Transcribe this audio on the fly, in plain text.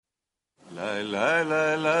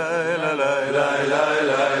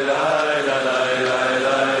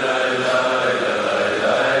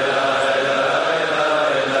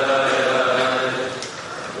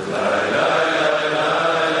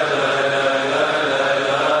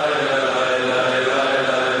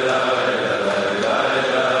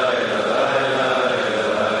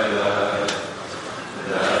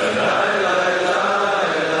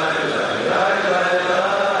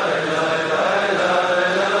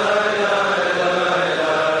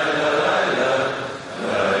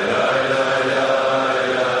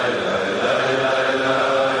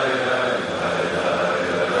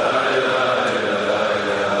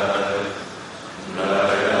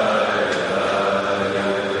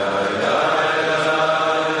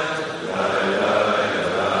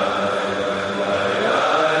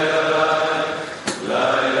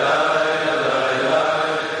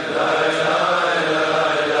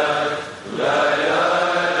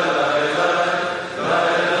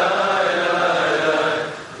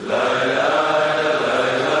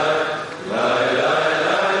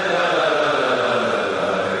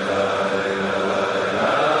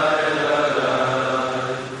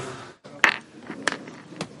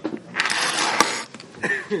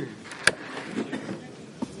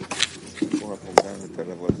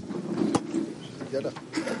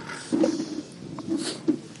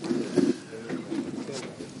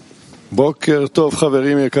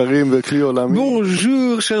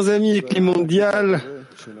Bonjour, chers amis et climat mondial.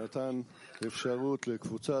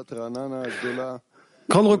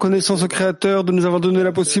 Grande reconnaissance au Créateur de nous avoir donné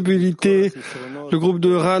la possibilité, le groupe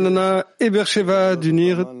de Ranana et Beersheva,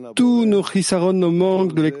 d'unir tous nos chisaron, nos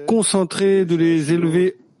manques, de les concentrer, de les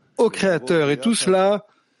élever au Créateur. Et tout cela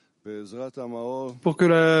pour que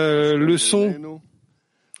la leçon,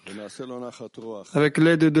 avec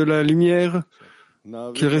l'aide de la lumière,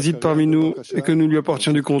 qu'il réside parmi nous et que nous lui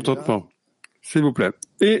apportions du contentement. S'il vous plaît.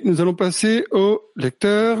 Et nous allons passer au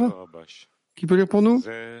lecteur. Qui peut lire pour nous?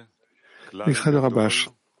 L'extrait de Rabash.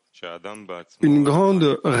 Une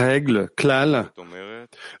grande règle, klal,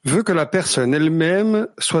 veut que la personne elle-même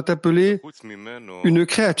soit appelée une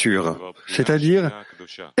créature, c'est-à-dire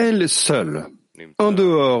elle seule. En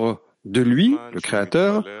dehors de lui, le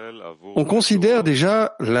Créateur, on considère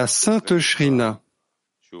déjà la Sainte Shrina,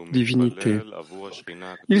 divinité.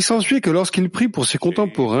 Il s'ensuit que lorsqu'il prie pour ses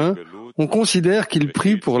contemporains, on considère qu'il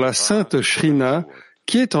prie pour la Sainte Shrina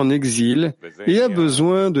qui est en exil et a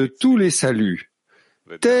besoin de tous les saluts.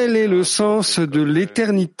 Tel est le sens de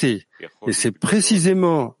l'éternité, et c'est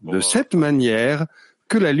précisément de cette manière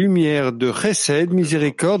que la lumière de Chesed,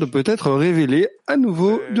 miséricorde, peut être révélée à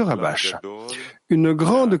nouveau de Rabash. Une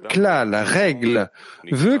grande klal, règle,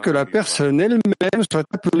 veut que la personne elle-même soit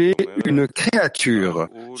appelée une créature,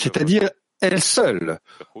 c'est-à-dire elle seule.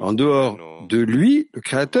 En dehors de lui, le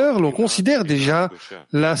Créateur, l'on considère déjà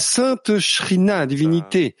la Sainte Shrina,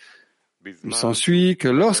 divinité. Il s'ensuit que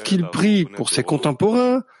lorsqu'il prie pour ses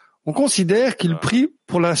contemporains, on considère qu'il prie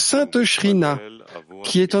pour la Sainte Shrina,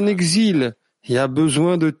 qui est en exil et a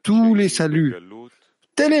besoin de tous les saluts.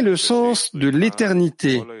 Tel est le sens de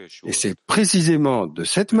l'éternité, et c'est précisément de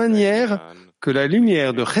cette manière que la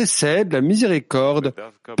lumière de Chesed, la miséricorde,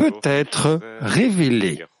 peut être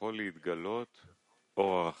révélée.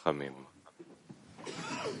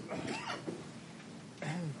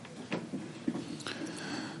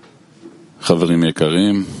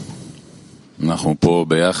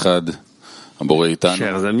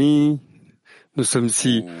 Chers amis, nous sommes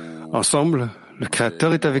ici ensemble, le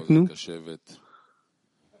Créateur est avec nous.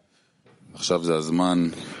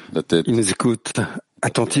 Il nous écoute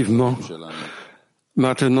attentivement.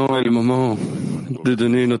 Maintenant est le moment de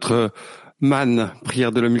donner notre manne,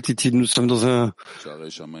 prière de la multitude. Nous sommes dans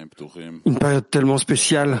une période tellement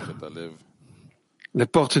spéciale. Les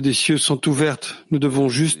portes des cieux sont ouvertes. Nous devons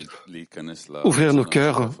juste ouvrir nos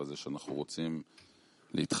cœurs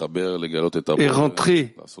et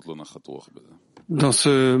rentrer dans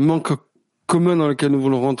ce manque commun dans lequel nous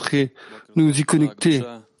voulons rentrer, nous y connecter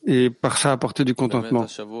et par ça apporter du contentement.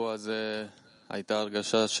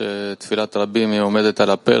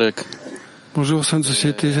 Bonjour, Sainte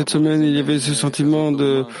Société. Cette semaine, il y avait ce sentiment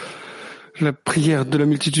de la prière de la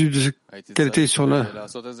multitude, qu'elle était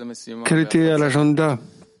à l'agenda.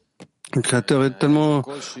 Le Créateur est tellement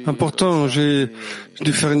important. J'ai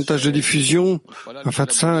dû faire une tâche de diffusion. Enfin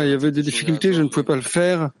de ça, il y avait des difficultés, je ne pouvais pas le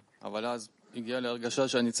faire.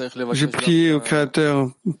 J'ai prié au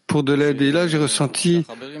Créateur pour de l'aide et là j'ai ressenti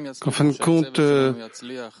qu'en fin de compte,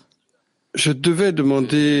 je devais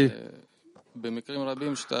demander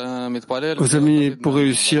aux amis pour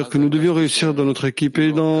réussir, que nous devions réussir dans notre équipe.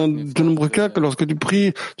 Et dans de nombreux cas, que lorsque tu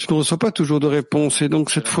pries, tu ne reçois pas toujours de réponse. Et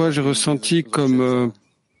donc cette fois, j'ai ressenti comme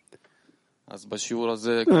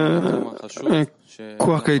un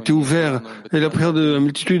quark a été ouvert et la prière de la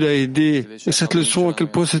multitude a aidé. Et cette leçon, à quel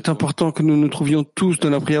point c'est important que nous nous trouvions tous dans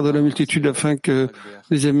la prière de la multitude afin que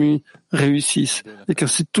les amis réussissent. Et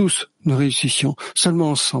qu'ainsi tous nous réussissions. Seulement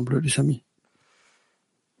ensemble, les amis.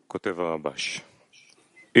 Rabash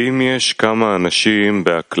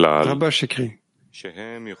écrit: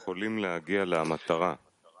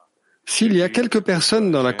 s'il y a quelques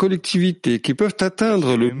personnes dans la collectivité qui peuvent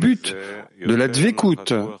atteindre le but de la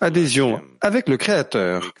dvekut, adhésion avec le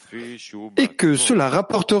Créateur, et que cela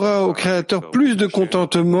rapportera au Créateur plus de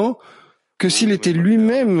contentement que s'il était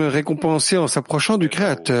lui-même récompensé en s'approchant du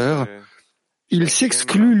Créateur, il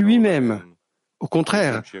s'exclut lui-même. Au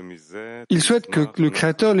contraire, il souhaite que le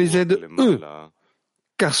Créateur les aide eux,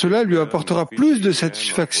 car cela lui apportera plus de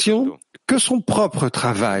satisfaction que son propre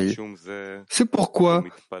travail. C'est pourquoi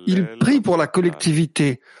il prie pour la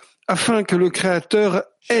collectivité, afin que le Créateur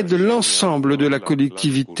aide l'ensemble de la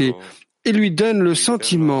collectivité et lui donne le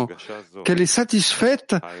sentiment qu'elle est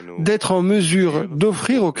satisfaite d'être en mesure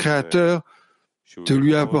d'offrir au Créateur de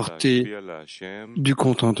lui apporter du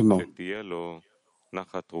contentement,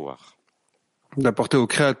 d'apporter au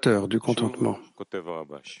Créateur du contentement.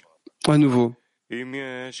 À nouveau,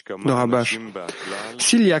 le Rabash: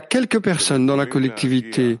 s'il y a quelques personnes dans la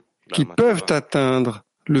collectivité qui peuvent atteindre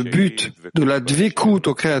le but de la dvekut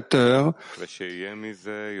au Créateur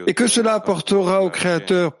et que cela apportera au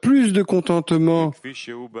Créateur plus de contentement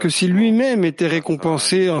que si lui-même était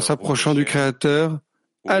récompensé en s'approchant du Créateur,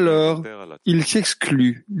 alors il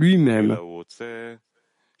s'exclut lui-même. Au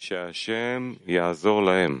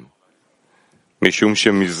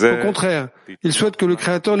contraire, il souhaite que le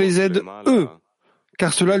Créateur les aide eux,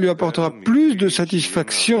 car cela lui apportera plus de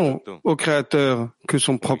satisfaction au Créateur que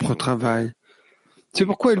son propre travail. C'est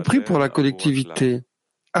pourquoi il prie pour la collectivité,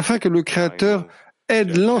 afin que le Créateur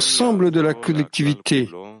aide l'ensemble de la collectivité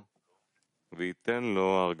et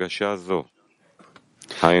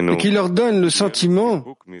qu'il leur donne le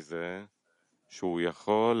sentiment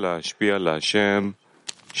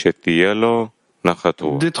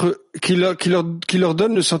qu'il leur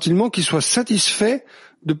donne le sentiment qu'ils soient satisfaits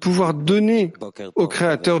de pouvoir donner au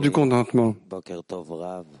Créateur du contentement.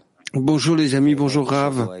 Bonjour les amis, bonjour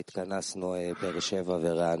Rav.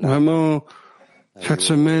 Vraiment, cette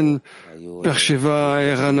semaine, Beersheva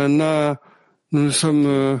et Ranana, nous nous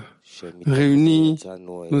sommes réunis,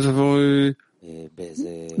 nous avons eu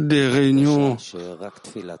des réunions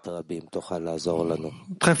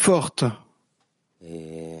très fortes,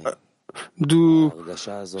 d'où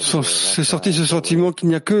s'est sorti ce sentiment qu'il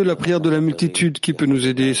n'y a que la prière de la multitude qui peut nous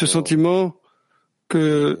aider, ce sentiment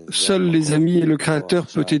que seuls les amis et le Créateur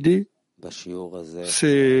peut aider.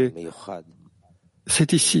 C'est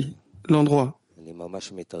ici, l'endroit,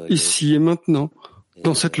 ici et maintenant,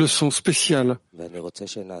 dans cette leçon spéciale.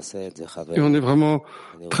 Et on est vraiment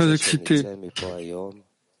très excités.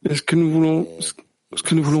 Et ce que nous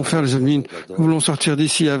voulons faire, les amis, nous voulons sortir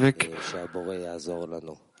d'ici avec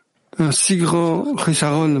un si grand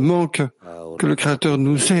chisaron, manque, que le Créateur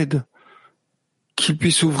nous aide, qu'il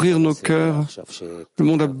puisse ouvrir nos cœurs. Le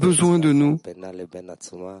monde a besoin de nous.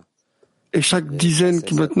 Et chaque dizaine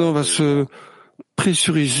qui maintenant va se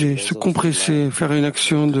pressuriser, se compresser, faire une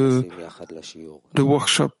action de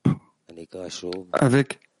workshop.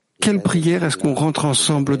 Avec quelle prière est-ce qu'on rentre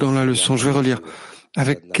ensemble dans la leçon? Je vais relire.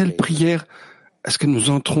 Avec quelle prière est-ce que nous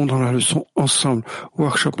entrons dans la leçon ensemble?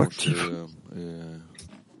 Workshop actif.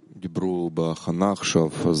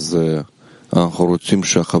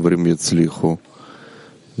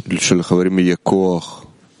 שלחברים יהיה כוח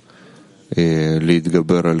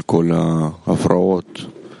להתגבר על כל ההפרעות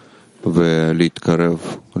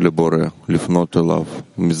ולהתקרב לבורא, לפנות אליו,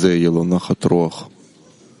 מזה יהיה לו נחת רוח.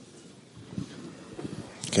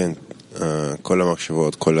 כן, כל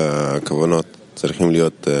המחשבות, כל הכוונות צריכים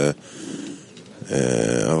להיות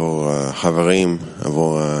עבור החברים,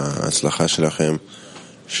 עבור ההצלחה שלכם,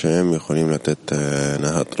 שהם יכולים לתת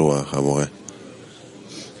נחת רוח הבורא.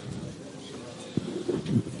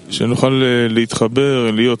 שנוכל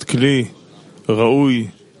להתחבר, להיות כלי ראוי,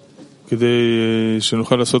 כדי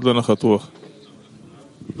שנוכל לעשות לו נחת רוח.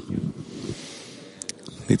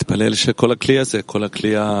 נתפלל שכל הכלי הזה, כל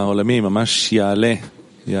הכלי העולמי, ממש יעלה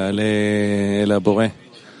אל הבורא,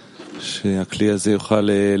 שהכלי הזה יוכל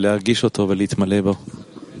להרגיש אותו ולהתמלא בו.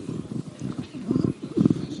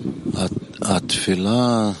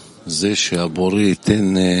 התפילה זה שהבורא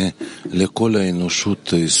ייתן לכל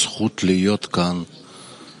האנושות זכות להיות כאן,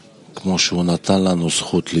 כמו שהוא נתן לנו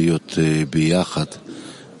זכות להיות ביחד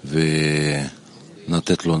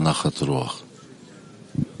ונתת לו נחת רוח.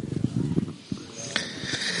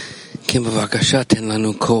 כן, בבקשה, תן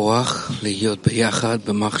לנו כוח להיות ביחד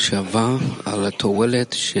במחשבה על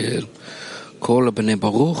התועלת של כל הבני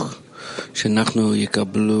ברוך, שאנחנו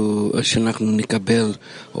נקבל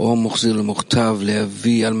אור מוחזיר למוכתב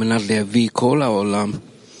להביא, על מנת להביא כל העולם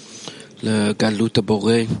לגדלות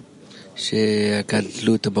הבורא,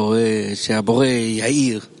 שהבורא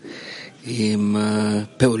יאיר עם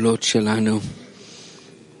הפעולות שלנו.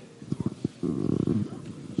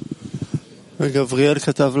 וגבריאל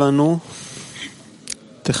כתב לנו,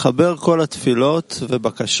 תחבר כל התפילות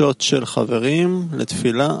ובקשות של חברים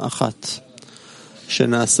לתפילה אחת,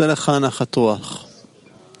 שנעשה לך נחת רוח.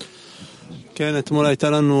 כן, אתמול הייתה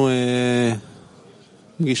לנו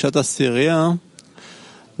פגישת עשירייה,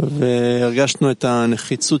 והרגשנו את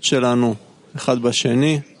הנחיצות שלנו אחד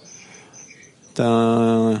בשני, את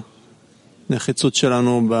הנחיצות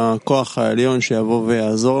שלנו בכוח העליון שיבוא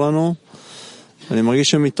ויעזור לנו. אני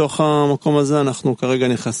מרגיש שמתוך המקום הזה אנחנו כרגע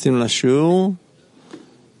נכנסים לשיעור,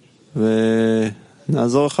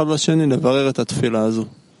 ונעזור אחד לשני לברר את התפילה הזו.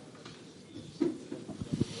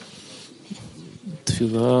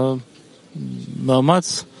 תפילה,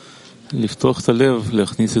 מאמץ לפתוח את הלב,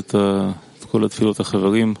 להכניס את כל התפילות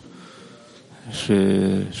החברים,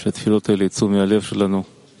 שהתפילות האלה יצאו מהלב שלנו,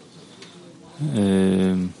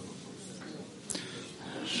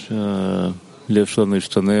 שהלב שלנו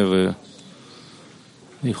ישתנה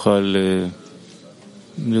ויוכל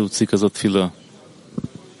להוציא כזאת תפילה.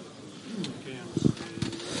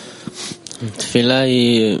 תפילה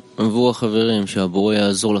היא עבור החברים, שהבורא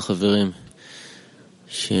יעזור לחברים,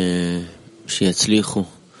 שיצליחו,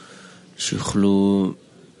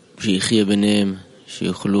 שיחיה ביניהם,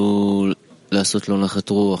 שיוכלו לעשות לו נחת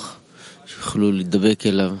רוח, שיוכלו לדבק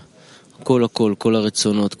אליו. כל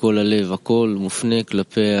הרצונות, כל הלב, הכל מופנה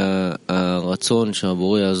כלפי הרצון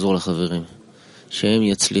שהבורא יעזור לחברים, שהם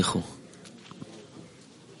יצליחו.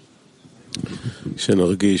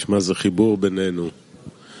 שנרגיש מה זה חיבור בינינו,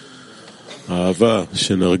 אהבה,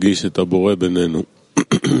 שנרגיש את הבורא בינינו,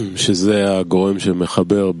 שזה הגורם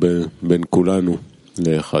שמחבר בין כולנו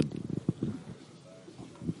לאחד.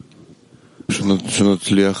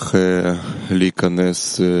 שנצליח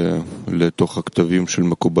להיכנס לתוך הכתבים של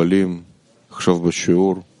מקובלים עכשיו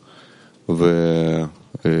בשיעור,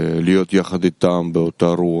 ולהיות יחד איתם באותה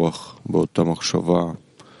רוח, באותה מחשבה,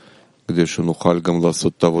 כדי שנוכל גם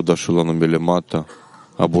לעשות את העבודה שלנו מלמטה.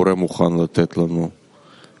 הבורא מוכן לתת לנו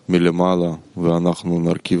מלמעלה, ואנחנו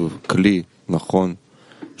נרכיב כלי נכון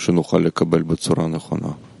שנוכל לקבל בצורה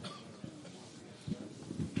נכונה.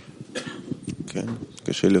 כן,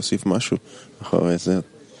 קשה להוסיף משהו אחרי זה,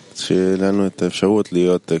 שיהיה לנו את האפשרות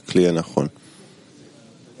להיות כלי הנכון.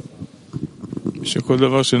 שכל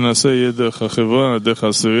דבר שנעשה יהיה דרך החברה, דרך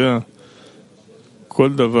העשירייה,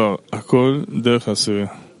 כל דבר, הכל דרך העשירייה.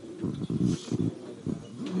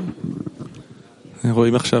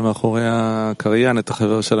 רואים עכשיו מאחורי הקריין את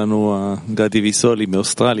החבר שלנו, גדי ויסולי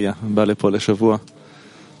מאוסטרליה, בא לפה לשבוע.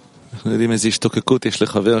 אנחנו יודעים איזו השתוקקות יש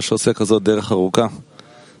לחבר שעושה כזאת דרך ארוכה,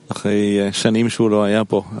 אחרי שנים שהוא לא היה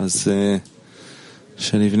פה, אז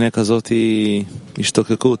שנבנה כזאת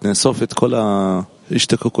השתוקקות, נאסוף את כל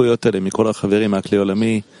ההשתוקקויות האלה מכל החברים מהכלי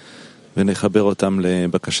עולמי, ונחבר אותם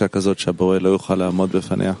לבקשה כזאת שהבורא לא יוכל לעמוד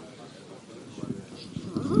בפניה.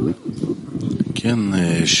 כן,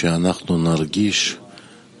 שאנחנו נרגיש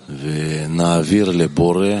ונעביר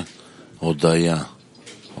לבורא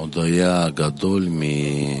הודיה גדול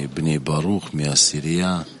מבני ברוך,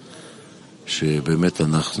 מעשירייה, שבאמת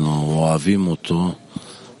אנחנו אוהבים אותו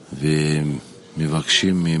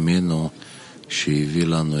ומבקשים ממנו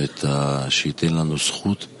שייתן לנו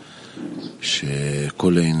זכות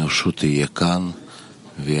שכל האנושות תהיה כאן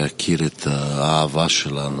ויכיר את האהבה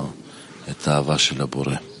שלנו, את האהבה של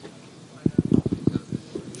הבורא.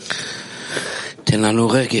 תן לנו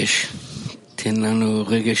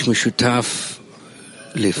רגש משותף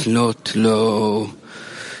לפנות לו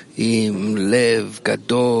עם לב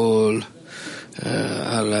גדול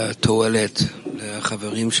על התועלת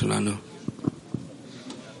לחברים שלנו.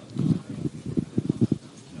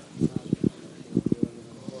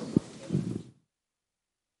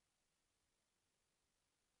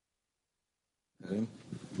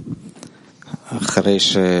 אחרי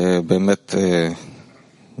שבאמת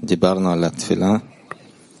דיברנו על התפילה,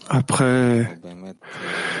 après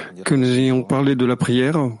que nous ayons parlé de la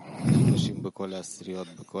prière,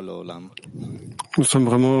 nous sommes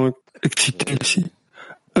vraiment excités ici,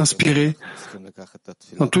 inspirés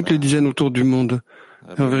dans toutes les dizaines autour du monde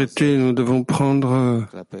En vérité, nous devons prendre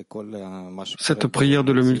cette prière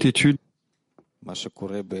de la multitude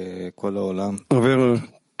envers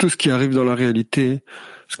tout ce qui arrive dans la réalité,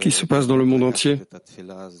 ce qui se passe dans le monde entier,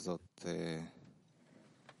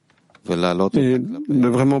 et de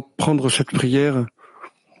vraiment prendre cette prière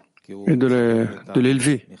et de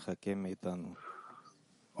l'élever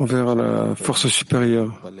envers la force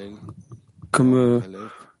supérieure, comme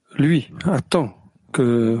lui attend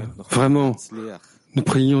que vraiment nous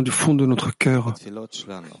prions du fond de notre cœur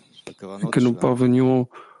et que nous parvenions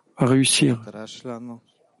à réussir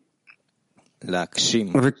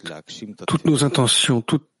avec toutes nos intentions,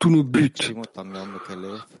 tous nos buts,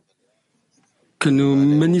 que nous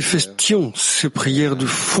manifestions ces prières du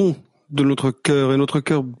fond de notre cœur, et notre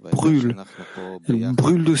cœur brûle. Il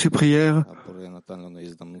brûle de ces prières,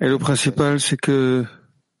 et le principal, c'est que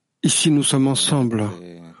ici nous sommes ensemble.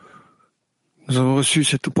 Nous avons reçu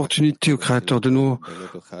cette opportunité au Créateur de nous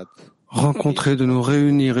rencontrer, de nous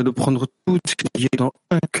réunir et de prendre tout ce qui est dans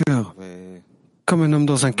un cœur, comme un homme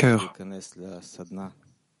dans un cœur.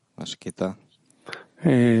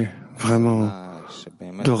 Et vraiment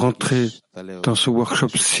de rentrer dans ce workshop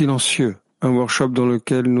silencieux, un workshop dans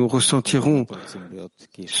lequel nous ressentirons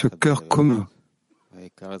ce cœur commun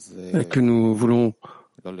et que nous voulons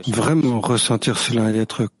vraiment ressentir cela et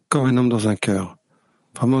être comme un homme dans un cœur.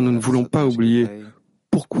 Vraiment, nous ne voulons pas oublier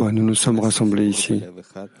pourquoi nous nous sommes rassemblés ici.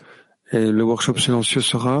 Et le workshop silencieux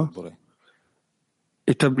sera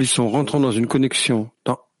établissons, rentrons dans une connexion,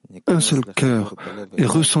 dans un seul cœur, et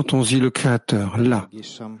ressentons-y le Créateur, là.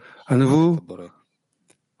 À nouveau,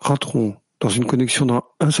 rentrons dans une connexion dans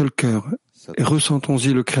un seul cœur, et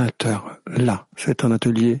ressentons-y le Créateur, là. C'est un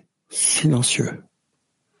atelier silencieux.